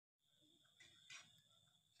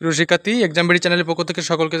প্রিয় শিক্ষার্থী, exam BD চ্যানেলের পক্ষ থেকে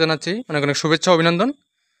সকলকে জানাচ্ছি অনেক অনেক শুভেচ্ছা অভিনন্দন।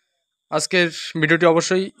 আজকের ভিডিওটি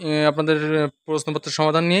অবশ্যই আপনাদের প্রশ্নপত্রের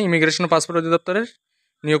সমাধান নিয়ে ইমিগ্রেশন ও পাসপোর্ট অধিদপ্তরের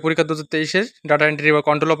নিয়োগ পরীক্ষা 2023-এর ডাটা এন্ট্রি বা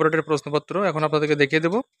কন্ট্রোল অপারেটরের প্রশ্নপত্র এখন আপনাদেরকে দেখিয়ে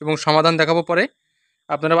দেবো এবং সমাধান দেখাবো পরে।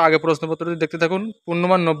 আপনারা আগে প্রশ্নপত্রটি দেখতে থাকুন।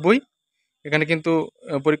 পূর্ণমান 90, এখানে কিন্তু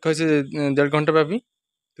পরীক্ষা হয়েছে 1.5 ঘন্টা ব্যাপী।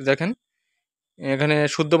 তো দেখেন, এখানে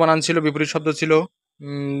শুদ্ধ বানান ছিল, বিপরীত শব্দ ছিল,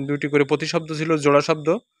 2টি করে প্রতিশব্দ ছিল, জোড়া শব্দ,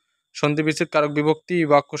 সন্ধি বিচ্ছেদ, কারক বিভক্তি,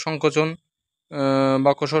 বাক্য সংকোচন,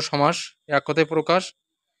 বাক্যসহ সমাস, এক কথায় প্রকাশ,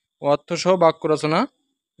 অর্থসহ বাক্য রচনা।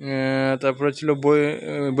 তারপরে ছিল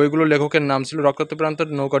বইগুলোর লেখকের নাম ছিল রক্তাক্ত প্রান্তর,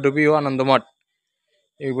 নৌকাডুবি ও আনন্দমঠ,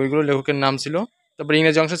 এই বইগুলোর লেখকের নাম ছিল। তারপরে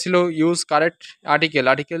ইংরেজি অংশ ছিল ইউজ কারেক্ট আর্টিকেল,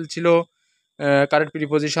 আর্টিকেল ছিল কারেক্ট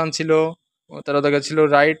প্রিপোজিশন ছিল। 13 দাগে ছিল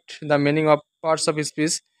write the meaning of parts of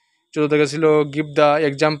speech. 14 দাগে ছিল give the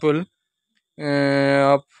example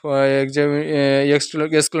of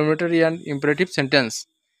exclamatory and imperative sentence.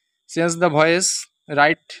 Change the voice,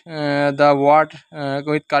 write the word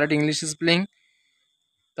with correct English spelling.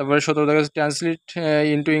 তারপরে 17 দাগে translate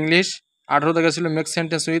into English. 18 দাগে ছিল make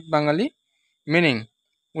sentence with Bangali meaning.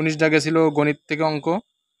 19 দাগে ছিল গণিত থেকে অঙ্ক,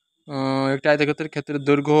 একটি আয়তক্ষেত্রের ক্ষেত্রে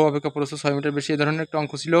দৈর্ঘ্য অপেক্ষা প্রস্থ 6 মিটার বেশি, এই ধরনের একটা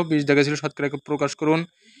অঙ্ক ছিল। 20 দাগে ছিল শতকরা প্রকাশ করুন।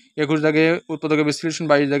 21 দাগে উৎপাদকের বিশ্লেষণ।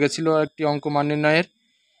 22 দাগে ছিল একটি অঙ্ক মান নির্ণয়ের।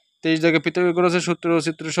 23 দাগে পিথাগোরাসের সূত্র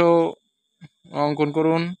চিত্রসহ অঙ্কন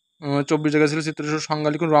করুন। 24 জায়গায় ছিল চিত্রসহ সংজ্ঞা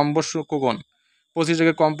লিখুন, রম্বস কোণ। 25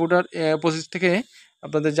 জায়গায় কম্পিউটার। 25 থেকে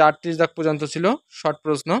আপনাদের যে 38 দাগ পর্যন্ত ছিল শর্ট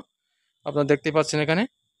প্রশ্ন, আপনারা দেখতে পাচ্ছেন এখানে।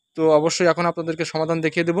 তো অবশ্যই এখন আপনাদেরকে সমাধান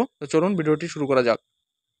দেখিয়ে দেবো। তো চলুন ভিডিওটি শুরু করা যাক।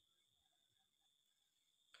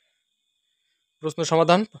 প্রশ্ন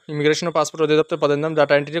সমাধান। ইমিগ্রেশন ও পাসপোর্ট অধিদপ্তর, পদের নাম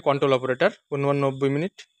data entry control operator. পূর্ণমান 90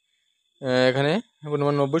 minute, এখানে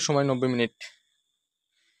পূর্ণমান 90, সময় 90 মিনিট।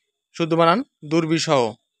 শুদ্ধ বানান দুর্বিষহ,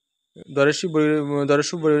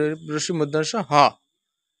 দরেশু মধ্যাংশ হ,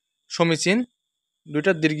 সমীচীন,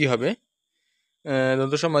 দুইটা দীর্ঘি হবে,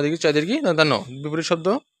 দন্তস মাদীর্ঘি চয় দীর্ঘি দন্তান্ন। বিপরীত শব্দ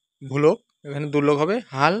ভুলক, এখানে দুর্লভ হবে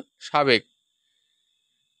হাল, সাবেক।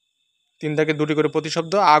 3 দাগে 2টি করে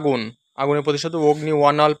প্রতিশব্দ আগুন, আগুনের প্রতিশব্দ অগ্নি,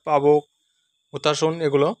 ওয়ানাল, পাবক, হুতাশন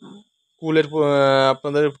এগুলো। কুলের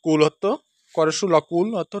আপনাদের কুল অর্থ করসু, লকুল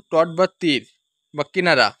অর্থ টট বা তীর বা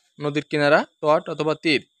কিনারা, নদীর কিনারা, টট অথবা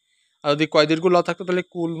তীর। আর যদি কয় দীর্ঘ ল থাকতো তাহলে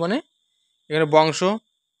কুল মানে এখানে বংশ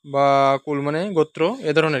বা কুল মানে গোত্র,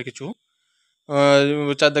 এ ধরনের কিছু।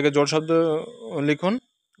 4 দাগে জোড় শব্দ লিখুন।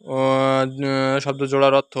 শব্দ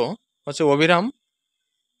জোড়ার অর্থ হচ্ছে অবিরাম,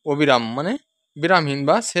 অবিরাম মানে বিরামহীন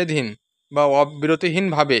বা ছেদহীন বা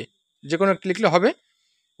অবিরতিহীনভাবে, যে কোনো একটি লিখলে হবে।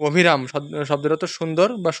 অবিরাম শব্দের অর্থ সুন্দর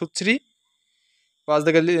বা সুশ্রী। 5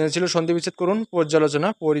 দাগে ছিল সন্ধি বিচ্ছেদ করুন, পর্যালোচনা,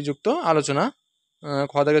 পরিযুক্ত আলোচনা।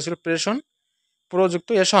 6 দাগে ছিল প্রেষণ,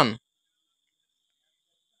 প্রযুক্ত এসন।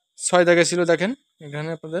 6 দাগে ছিল দেখেন এখানে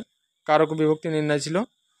আপনাদের কারক বিভক্তি নির্ণয় ছিল।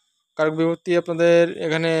 কারক বিভক্তি আপনাদের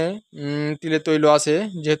এখানে তিলে তৈল আছে,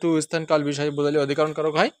 যেহেতু স্থান কাল বিষয় বোঝালে অধিকরণ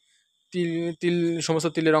কারক হয়। তিল সমস্ত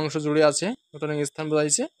তিলের অংশ জুড়ে আছে, সুতরাং স্থান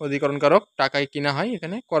বোঝাইছে অধিকরণ কারক। টাকায় কিনা হয়,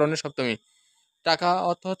 এখানে করণের সপ্তমী। টাকা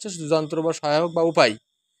অর্থ হচ্ছে যন্ত্র বা সহায়ক বা উপায়।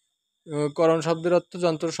 করণ শব্দের অর্থ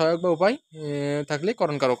যন্ত্র, সহায়ক বা উপায় থাকলে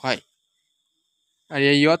করণ কারক হয়। আর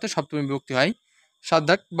এই অর্থে সপ্তমী বিভক্তি হয়। 7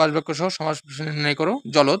 দাগ বাসবাক্য সহ সমাস নির্ণয় করো।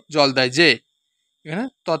 জলদ, জল দেয় যে, এখানে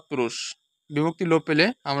তৎপুরুষ। বিভক্তি লোপ পেলে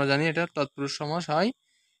আমরা জানি এটা তৎপুরুষ সমাস হয়।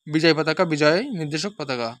 বিজয় পতাকা, বিজয় নির্দেশক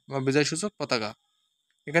পতাকা বা বিজয় সূচক পতাকা।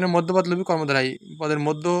 এখানে মধ্যপদলোপী কর্মধারায় পদের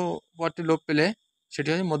মধ্য পদটি লোপ পেলে সেটি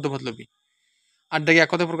হয় মধ্যপদলোপী। 8 দাগে এক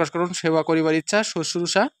কথায় প্রকাশ করুন। সেবা করিবার ইচ্ছা,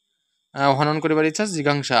 শুশ্রূষা, হনন করিবার ইচ্ছা,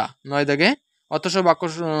 জিজ্ঞাসা। 9 দাগে অর্থসহ বাক্য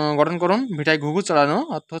গঠন করুন। ভিটায় ঘুঘু চড়ানো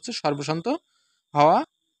অর্থ হচ্ছে সর্বশান্ত হওয়া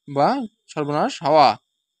বা সর্বনাশ হওয়া।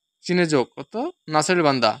 চীনে যোগ অর্থ নাসের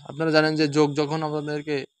বান্দা। আপনারা জানেন যে যোগ যখন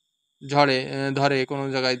আপনাদেরকে ধরে কোনো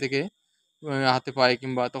জায়গায় থেকে হাতে পায়ে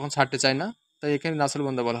কিংবা, তখন ছাড়তে চায় না, তাই এখানে নাসের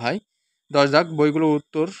বান্দা বলা হয়। 10 দাগ বইগুলো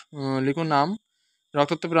উত্তর লিখুন। নাম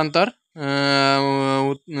রক্তাক্ত প্রান্তর,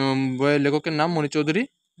 বইয়ের লেখকের নাম মণি চৌধুরী,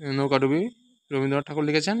 নৌকাডুবি রবীন্দ্রনাথ ঠাকুর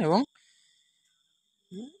লিখেছেন। এবং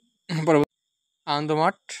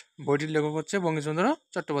আনন্দমঠ বইটির লেখক হচ্ছে বঙ্কিমচন্দ্র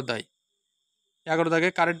চট্টোপাধ্যায়। 11 দাগে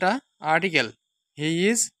correct article, he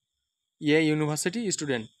is a university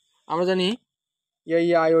student. আমরা জানি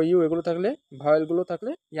আই ও ইউ এগুলো থাকলে, ভাওয়েলগুলো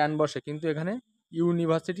থাকলে ইয়ান বসে, কিন্তু এখানে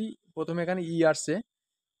ইউনিভার্সিটি প্রথমে এখানে ই আসছে,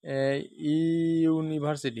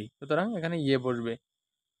 ইউনিভার্সিটি, সুতরাং এখানে ইয়ে বসবে।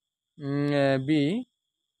 B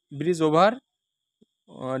bridge over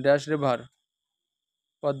dash river,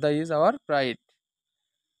 Padma is our pride,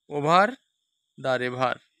 over the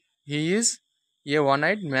river, he is a one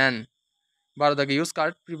eyed man. 12 দাগে use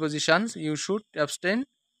correct prepositions, you should abstain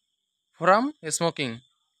from smoking.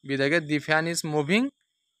 B দাগে দি fan is moving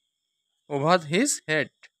over his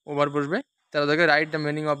head, over বসবে। 13 থেকে write the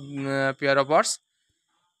meaning of pair of words.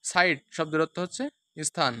 Site শব্দের অর্থ হচ্ছে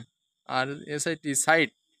স্থান, আর SIT site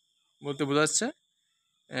বলতে বোঝাচ্ছে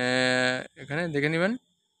এখানে দেখে নেবেন।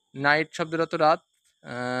 নাইট শব্দের অর্থ রাত।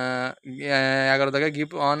 11 থেকে give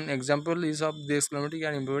on example is of the exclamative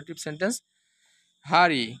and imperative sentence.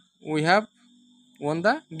 হারি we have one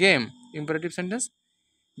the game. Imperative sentence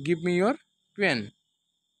give me your pen.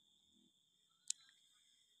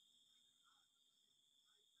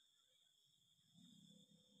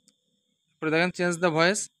 পরে দেখেন চেঞ্জ দ্য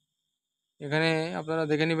ভয়েস। এখানে আপনারা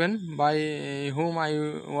দেখে নেবেন by hmm I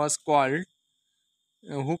was called,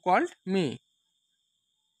 who called me,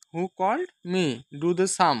 who called me, do the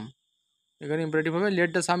সাম। এখানে imperative হবে let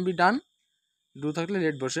the sum be done, do থাকলে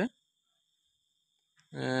late বসে।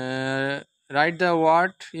 Write the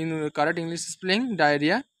word in correct English spelling.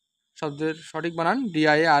 Diarrhoea শব্দের সঠিক বানান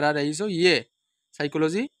DIARRHO ইয়ে।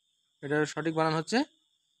 সাইকোলজি এটার সঠিক বানান হচ্ছে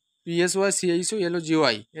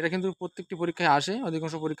PSYCHOLOGY। এটা কিন্তু প্রত্যেকটি পরীক্ষায় আসে,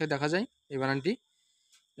 অধিকাংশ পরীক্ষায় দেখা যায় এই বানানটি।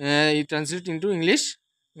 Translate into English.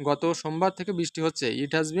 গত সোমবার থেকে বৃষ্টি হচ্ছে।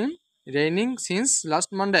 It has been raining since last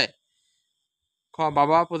Monday.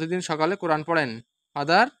 বাবা প্রতিদিন সকালে কোরআন পড়েন।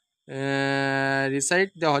 Father recite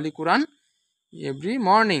the Holi Quran every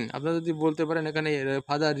morning. আপনারা যদি বলতে পারেন এখানে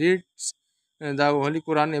father reads the Holi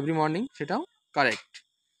Quran every morning, সেটাও কারেক্ট।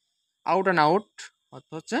 আউট অ্যান্ড আউট অর্থ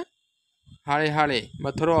হচ্ছে হাড়ে হাড়ে বা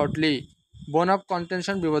থ্রো আউটলি। বোন অফ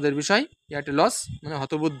কন্টেনশন বিপদের বিষয়। ইয়াট লস মানে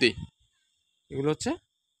হতবুদ্ধি। এগুলো হচ্ছে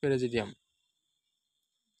প্যারাজিডিয়াম।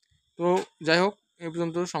 তো যাই হোক, এ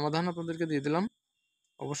পর্যন্ত সমাধান আপনাদেরকে দিয়ে দিলাম।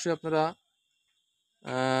 অবশ্যই আপনারা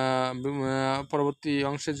পরবর্তী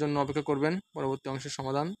অংশের জন্য অপেক্ষা করবেন। পরবর্তী অংশের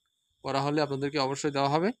সমাধান করা হলে আপনাদেরকে অবশ্যই দেওয়া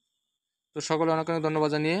হবে। তো সকলে অনেক অনেক ধন্যবাদ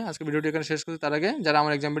জানিয়ে আজকে ভিডিওটি এখানে শেষ করছি। তার আগে যারা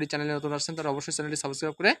আমার এক্সাম বিডি চ্যানেলে নতুন আসছেন তারা অবশ্যই চ্যানেলটি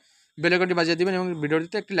সাবস্ক্রাইব করে বেল আইকনটি বাজিয়ে দিবেন এবং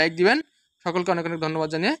ভিডিওটিতে একটি লাইক দিবেন। সকলকে অনেক অনেক ধন্যবাদ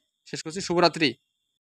জানিয়ে শেষ করছি। শুভরাত্রি।